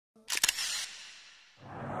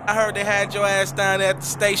I heard they had your ass down there at the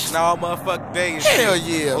station all motherfucking day and shit. Hell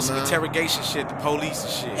yeah, on some man. Interrogation shit, the police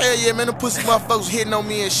and shit. Hell yeah, man, them pussy motherfuckers hitting on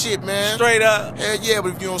me and shit, man. Straight up. Hell yeah,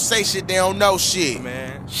 but if you don't say shit, they don't know shit.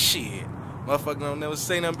 Man, shit. Motherfucker don't never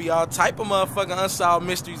say nothing, be all type of motherfucking unsolved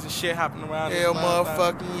mysteries and shit hopping around. Hell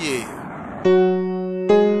motherfucking yeah.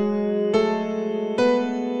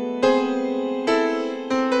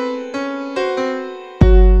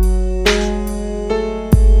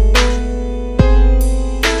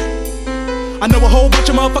 I know a whole bunch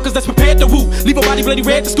of motherfuckers that's prepared to woo. Leave a body bloody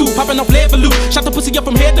red to school, popping off lead for loot. Shot the pussy up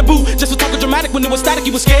from head to boot. Just was talking dramatic when it was static,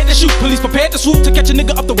 he was scared to shoot. Police prepared to swoop to catch a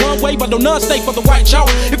nigga up the wrong way, but don't none stay for the white chalk.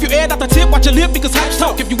 If you aired out the tip, watch your lip because hypes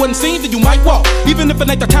talk. If you wasn't seen, then you might walk. Even if it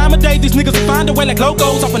ain't the time of day, these niggas will find a way like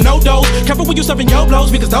logos off of no-dos. Careful when you serving yo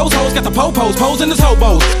blows because those hoes got the po-pos, posing as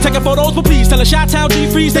hobos. Taking photos, but please tell a Chi-Town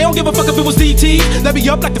G-Freeze. They don't give a fuck if it was DT. Let me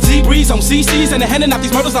up like the sea breeze on CC's and they're handing out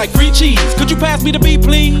these murders like free cheese. Could you pass me the beat,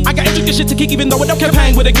 please? I got intricate shit to kick even though it don't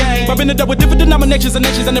campaign with a gang. I've been in there with different denominations and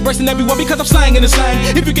nations and embracing everyone because I'm slanging the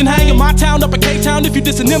slang. If you can hang in my town, up in K-Town, if you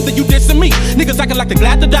dissing them, then you dissing me. Niggas acting like they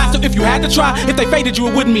glad to die, so if you had to try, if they faded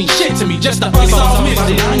you, it wouldn't mean shit to me. Just the unsolved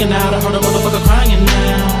mystery. Lying out, I heard a motherfucker crying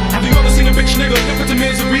now. Have you ever seen a bitch nigga look at the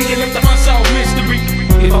misery and left the unsolved mystery?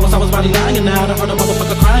 If I was body lying out, I heard a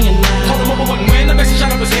motherfucker crying now. Hold him up, wasn't when the message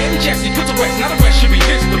out of his head and chest, he put to rest, not a rest should be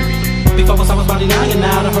history. Before I was body lying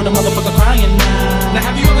out, I heard a motherfucker crying now. Now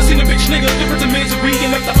have you ever seen a bitch nigga different to misery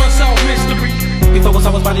and left the unsolved mystery? Before I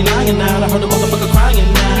was body lying out, I heard a motherfucker crying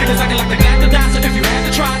now. Niggas acting like they glad to die, so if you had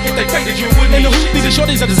to try, if they faded you wouldn't. And the hoop these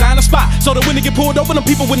shorties a designer spot, so that when they get pulled open, them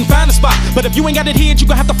people wouldn't find a spot. But if you ain't got it here, you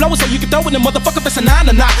gon' have to flow it so you can throw it in motherfucker if it's a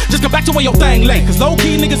 9 or not. Just come back to where your thing lay, cause low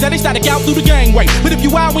key niggas that they static out through the gangway. But if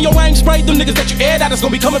you out when your aim sprayed, them niggas that you aired out is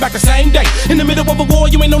gonna be coming back the same day. In the middle of a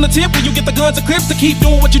war, you ain't on the tip where you get the guns and clips to keep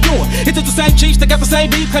doing what you're doing. It's just the same chiefs that got the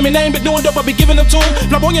same beat, claiming name but doing dope, I be giving them to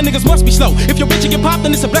them. Flamboyant niggas must be slow. If your bitch get popped,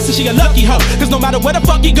 then it's a blessing, she a lucky hoe. Cause no matter where the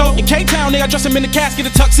fuck you go, in K-Town, they dress him in the casket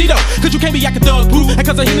and tuxedo. Cause you can't be acting thug brew. And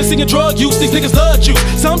cause of Hennessy and drug use, these niggas love juice.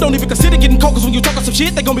 Some don't even consider getting coke, cause when you talkin' some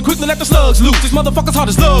shit, they gon' be quick to let the slugs loose. These motherfuckers hard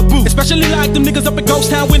as lug boo. Especially like them niggas up in Ghost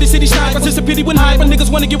Town, Windy City snipers. It's a pity when hyper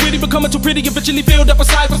niggas wanna get witty, becoming too pretty, eventually filled up with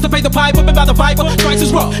ciphers to pay the pipe up by the viper. Strikes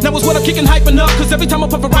is rough. Now it's what I'm kicking hyping up, cause every time I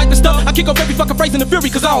puff a right the stuff, I kick off every fucking phrase in the fury,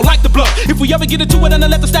 cause I don't like the bluff. If we ever get into it and I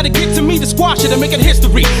let the static get to me, to squash it and make it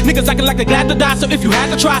history. Niggas acting like they glad to die, so if you had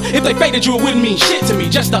to try, if they faded you, it wouldn't mean shit to me.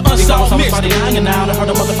 Just the unsolved mystery. Lying out, I heard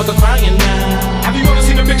a motherfucker crying now. Have you ever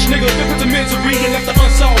seen a bitch nigga different to misery and left the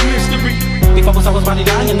unsolved mystery? Before I was body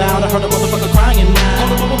lying out, I heard a motherfucker crying now.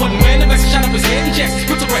 Hold him up, wasn't when the message out of his head and chest,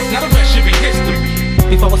 put to rest, not a rest should be history.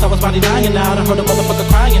 Before I was body lying out, I heard a motherfucker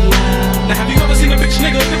crying now. Now have you ever seen a bitch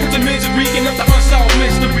nigga different to misery and left the unsolved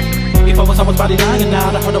mystery? Before I was body lying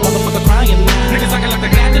out, I heard a motherfucker crying now. Niggas acting like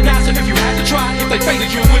they glad to die, so if you had to try, if they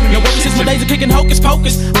faded you, it wouldn't mean shit. Since my days of kicking hocus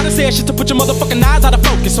pocus, I done said shit to put your motherfucking eyes out of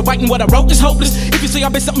focus. So writing what I wrote is hopeless. If you say I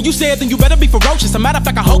bet something you said, then you better be ferocious. As a matter of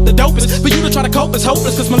fact, I hope the dopest. For you to try to cope is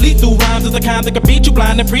hopeless, cause my lethal rhymes is the kind that can beat you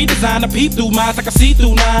blind and pre-designed. I peep through minds like I see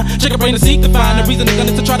through nine. Shake a brain to seek to find the reason they're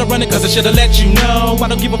gonna to try to run it, cause I should've let you know. I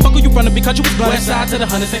don't give a fuck who you running because you was blind. West side to the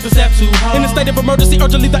 100, ain't the step too hard. In a state of emergency,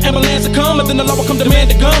 urgently the ambulance to come, and then the law will come demand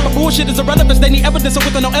the gun. My bullshit is irrelevant, they need evidence, so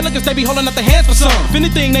with no elegance, they be holding up their hands for some. If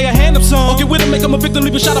anything, they a hand up some. Or get with him, make him a victim,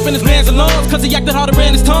 leave a shot up in his glands and lungs. Cause he acted hard and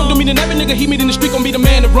ran his tongue. Don't mean that every nigga he meet in the street gon' be the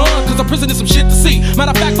man to run. Cause I'm prison is some shit to see.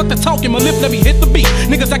 Matter of fact, fuck the talking, my lip let me hit the beat.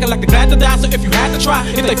 Niggas acting like they glad to die, so if you had to try,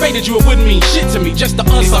 if they faded you, it wouldn't mean shit to me. Just the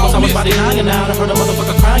unsolved mystery. Body lying out, I heard a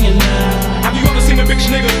motherfucker crying now. Have you ever seen a bitch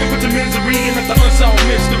nigga different to misery and left the unsolved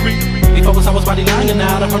mystery? Before I was body lying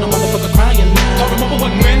out, I heard a motherfucker crying now. Told him up,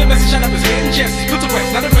 wasn't when the message out of his head and chest, put to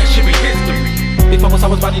rest, not a rest should be history. Before I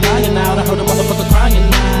was body lying out, I heard a motherfucker crying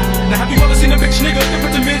now. Now have you ever seen a bitch nigga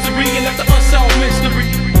different to misery and left the unsolved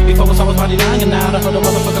mystery? Before I was body lying out, I heard a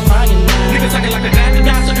motherfucker crying now. Niggas acting like they glad to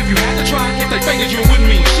die, so if you had to try, if they faded you, it wouldn't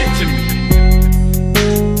mean shit to me.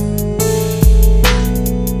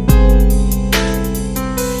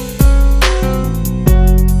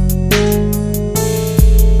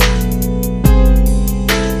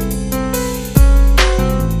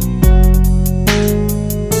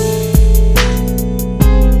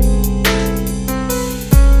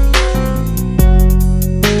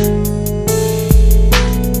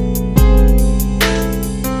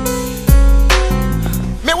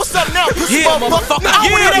 Yeah, motherfucker.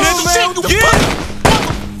 Yeah, nigga. Yeah.